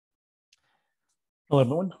Hello,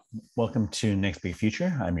 everyone. Welcome to Next Big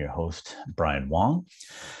Future. I'm your host, Brian Wong.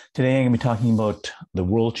 Today, I'm going to be talking about the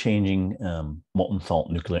world-changing molten salt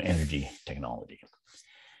nuclear energy technology.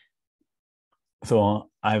 So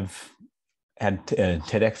I've had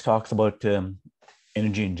TEDx talks about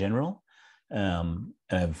energy in general, and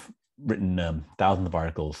I've written thousands of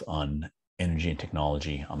articles on energy and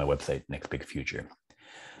technology on my website, Next Big Future.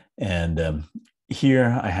 And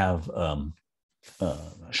here I have a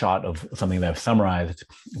shot of something that I've summarized,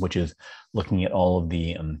 which is looking at all of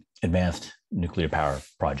the advanced nuclear power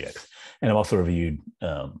projects. And I've also reviewed,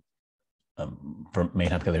 for many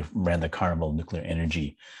times because I ran the Carnival Nuclear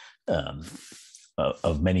Energy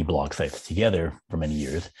of many blog sites together for many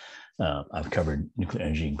years. I've covered nuclear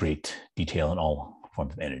energy in great detail in all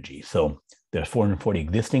forms of energy. So there's 440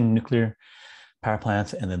 existing nuclear power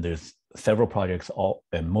plants, and then there's several projects,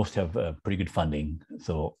 and most have pretty good funding.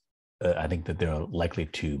 So I think that they're likely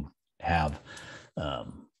to have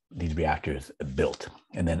these reactors built.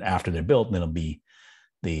 And then after they're built, then it'll be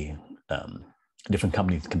the different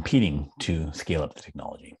companies competing to scale up the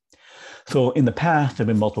technology. So in the past, there have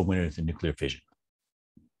been multiple winners in nuclear fission.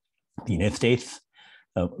 The United States,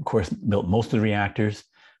 of course, built most of the reactors.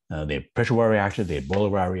 They have pressure water reactors, they have boiler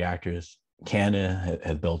water reactors. Canada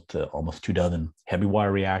has built almost 24 heavy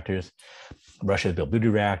water reactors. Russia has built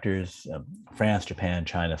deuterium reactors. France, Japan,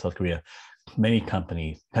 China, South Korea, many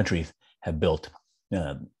countries have built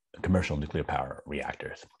commercial nuclear power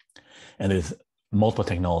reactors. And there's multiple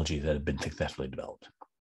technologies that have been successfully developed.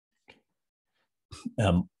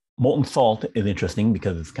 Molten salt is interesting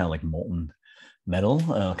because it's kind of like molten metal,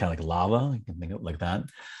 kind of like lava, you can think of it like that.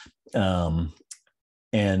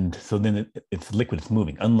 And so then it's liquid, it's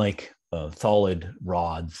moving, unlike solid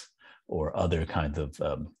rods or other kinds of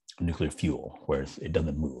nuclear fuel, whereas it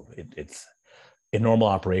doesn't move. It's in normal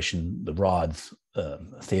operation, the rods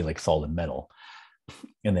stay like solid metal.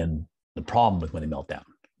 And then the problem is when they melt down.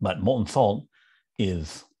 But molten salt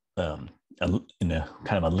is in a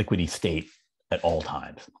kind of a liquidy state at all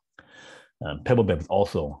times. Pebble beds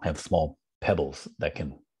also have small pebbles that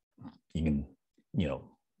they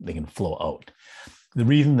can flow out. The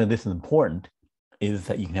reason that this is important is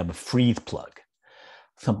that you can have a freeze plug,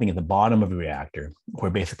 something at the bottom of a reactor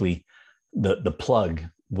where basically the plug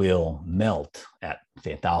will melt at,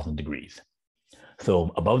 say, 1,000 degrees.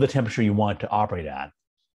 So above the temperature you want to operate at,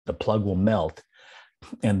 the plug will melt,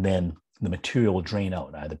 and then the material will drain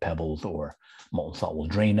out, either pebbles or molten salt will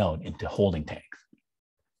drain out into holding tanks.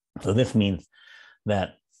 So this means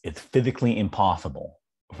that it's physically impossible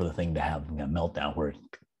for the thing to have a meltdown where it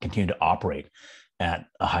continue to operate at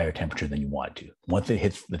a higher temperature than you want to. Once it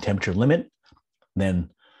hits the temperature limit,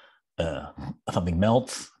 then something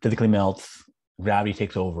melts, physically melts, gravity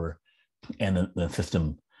takes over, and the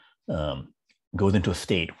system goes into a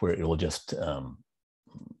state where it will just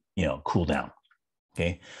cool down.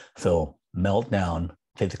 Okay, so meltdown,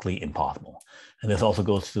 physically impossible. And this also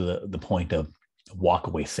goes to the point of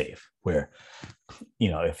walkaway safe, where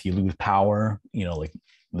if you lose power, like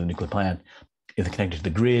the nuclear plant is connected to the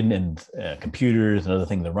grid and computers and other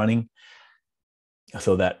things are running.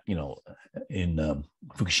 So that, in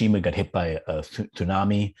Fukushima got hit by a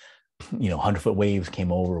tsunami, 100-foot waves came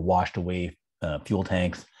over, washed away fuel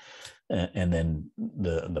tanks, and then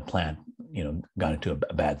the plant, got into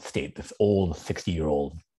a bad state. This old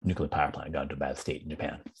 60-year-old nuclear power plant got into a bad state in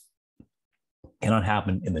Japan. Cannot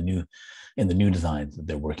happen in the new designs that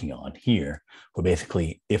they're working on here, where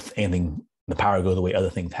basically if anything, the power goes away, other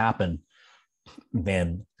things happen,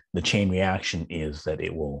 then the chain reaction is that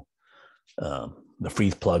it will, the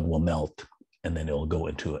freeze plug will melt, and then it will go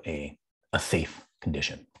into a safe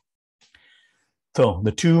condition. So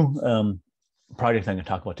the two projects I'm going to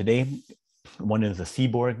talk about today, one is the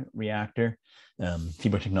Seaborg reactor,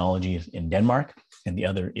 Seaborg Technologies in Denmark, and the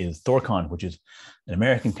other is Thorcon, which is an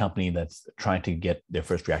American company that's trying to get their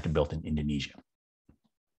first reactor built in Indonesia.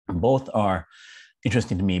 Both are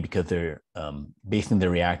interesting to me because they're basing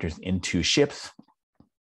their reactors into ships,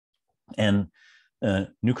 and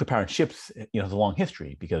nuclear powered ships, has a long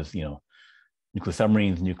history because, nuclear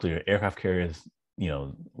submarines, nuclear aircraft carriers,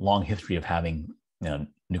 long history of having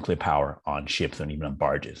nuclear power on ships and even on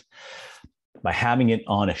barges. By having it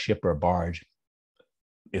on a ship or a barge,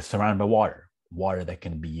 it's surrounded by water that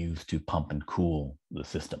can be used to pump and cool the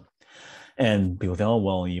system. And people say, oh,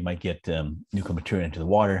 well, you might get nuclear material into the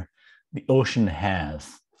water. The ocean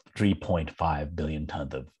has 3.5 billion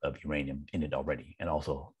tons of uranium in it already, and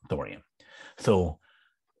also thorium. So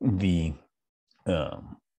there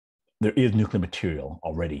is nuclear material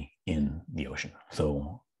already in the ocean.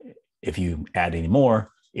 So if you add any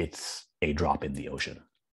more, it's a drop in the ocean.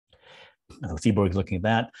 Seaborg is looking at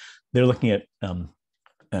that. They're looking at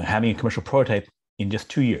having a commercial prototype in just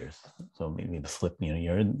 2 years. So maybe the slip, a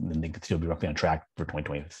year, and they could still be roughly on track for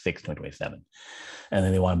 2026, 2027. And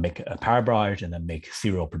then they want to make a power barrage and then make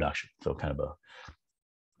serial production. So kind of a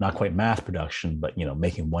not quite mass production, but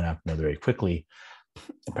making one after another very quickly,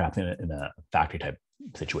 perhaps in a factory type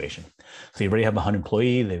situation. So you already have 100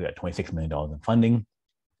 employees. They've got $26 million in funding,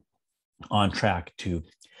 on track to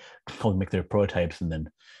make their prototypes and then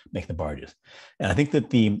make the barges. And I think that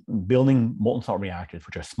the building molten salt reactors,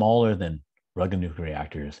 which are smaller than rugged nuclear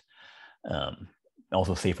reactors,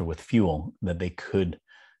 also safer with fuel, that they could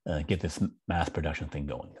get this mass production thing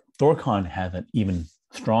going. Thorcon has an even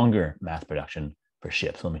stronger mass production for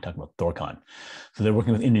ships. So let me talk about Thorcon. So they're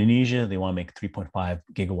working with Indonesia. They want to make 3.5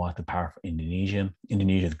 gigawatts of power for Indonesia.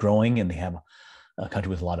 Indonesia is growing, and they have a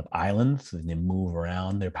country with a lot of islands, so they move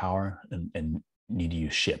around their power and need to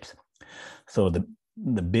use ships. So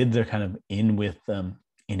the bids are kind of in with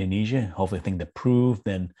Indonesia. Hopefully, things approve,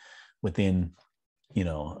 then within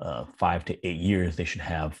 5 to 8 years, they should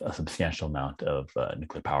have a substantial amount of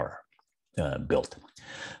nuclear power built.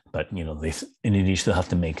 But Indonesia still has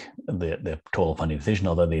to make the total funding decision,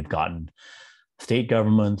 although they've gotten state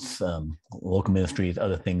governments, local ministries,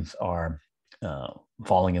 other things are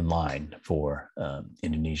falling in line for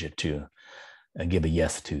Indonesia to give a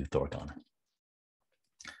yes to Thorcon.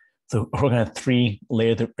 So we're going to have 3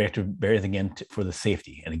 layers of reactor barriers again for the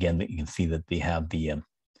safety. And again, you can see that they have the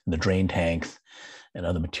drain tanks and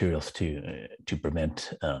other materials to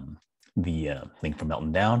prevent the thing from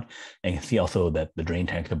melting down. And you can see also that the drain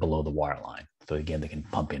tanks are below the water line. So again, they can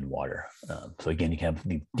pump in water. So again, you can have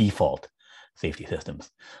the default safety systems.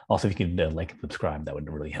 Also, if you could like and subscribe, that would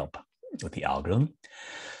really help with the algorithm.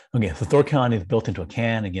 Okay, so Thorcon is built into a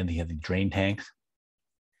can. Again, they have the drain tanks.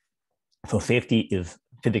 So safety is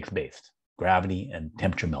physics-based. Gravity and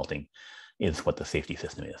temperature melting is what the safety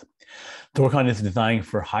system is. Thorcon is designed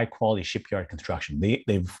for high-quality shipyard construction.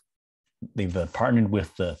 They've partnered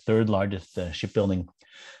with the 3rd largest shipbuilding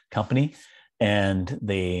company, and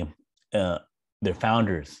their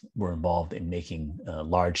founders were involved in making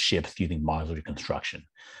large ships using modular construction.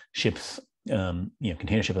 Ships,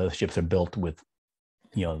 container ships, other ships are built with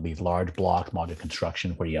these large blocks, modular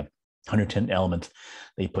construction, where you have 110 elements.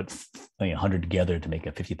 They put 100 together to make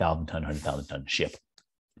a 50,000 ton, 100,000 ton ship.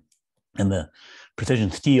 And the precision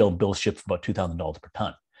steel builds ships for about $2,000 per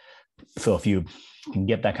ton. So if you can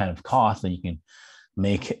get that kind of cost, then you can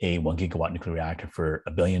make a 1 gigawatt nuclear reactor for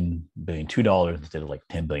 $1 billion, $2 billion instead of like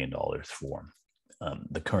 $10 billion for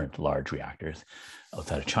the current large reactors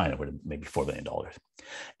outside of China, where maybe $4 billion.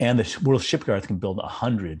 And the world shipyards can build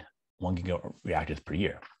 100 1 gigawatt reactors per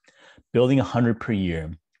year. Building 100 per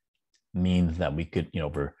year means that we could,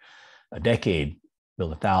 over a decade,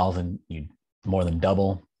 build 1,000. You more than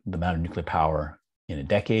double the amount of nuclear power in a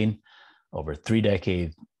decade. Over 3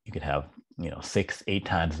 decades, you could have 6, 8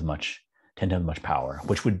 times as much, 10 times as much power,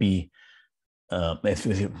 which would be,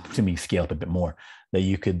 assuming you scale up a bit more, that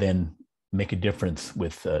you could then make a difference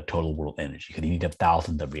with total world energy, because you need to have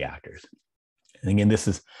thousands of reactors. And again, this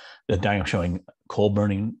is the diagram showing coal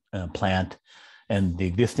burning plant, and the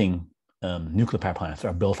existing nuclear power plants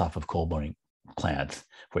are built off of coal burning plants,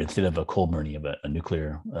 where instead of a coal burning of a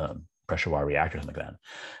nuclear pressure water reactor, something like that.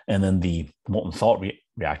 And then the molten salt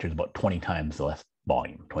reactor is about 20 times less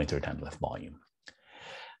volume, 20, 30 times less volume.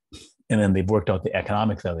 And then they've worked out the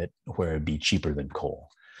economics of it, where it'd be cheaper than coal.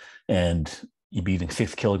 And you'd be using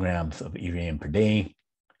 6 kilograms of uranium per day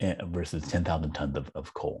versus 10,000 tons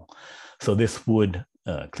of coal. So this would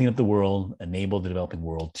clean up the world, enable the developing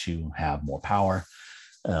world to have more power,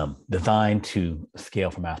 designed to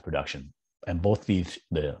scale for mass production. And both these,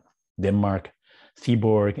 the Denmark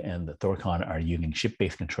Seaborg and the Thorcon, are using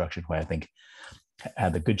ship-based construction, where I think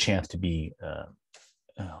had a good chance to be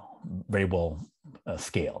very well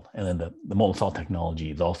scaled. And then the molten salt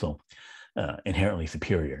technology is also inherently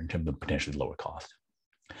superior in terms of potentially lower cost.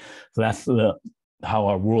 So that's how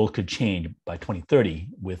our world could change by 2030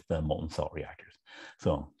 with the molten salt reactors.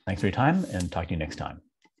 So thanks for your time, and talk to you next time.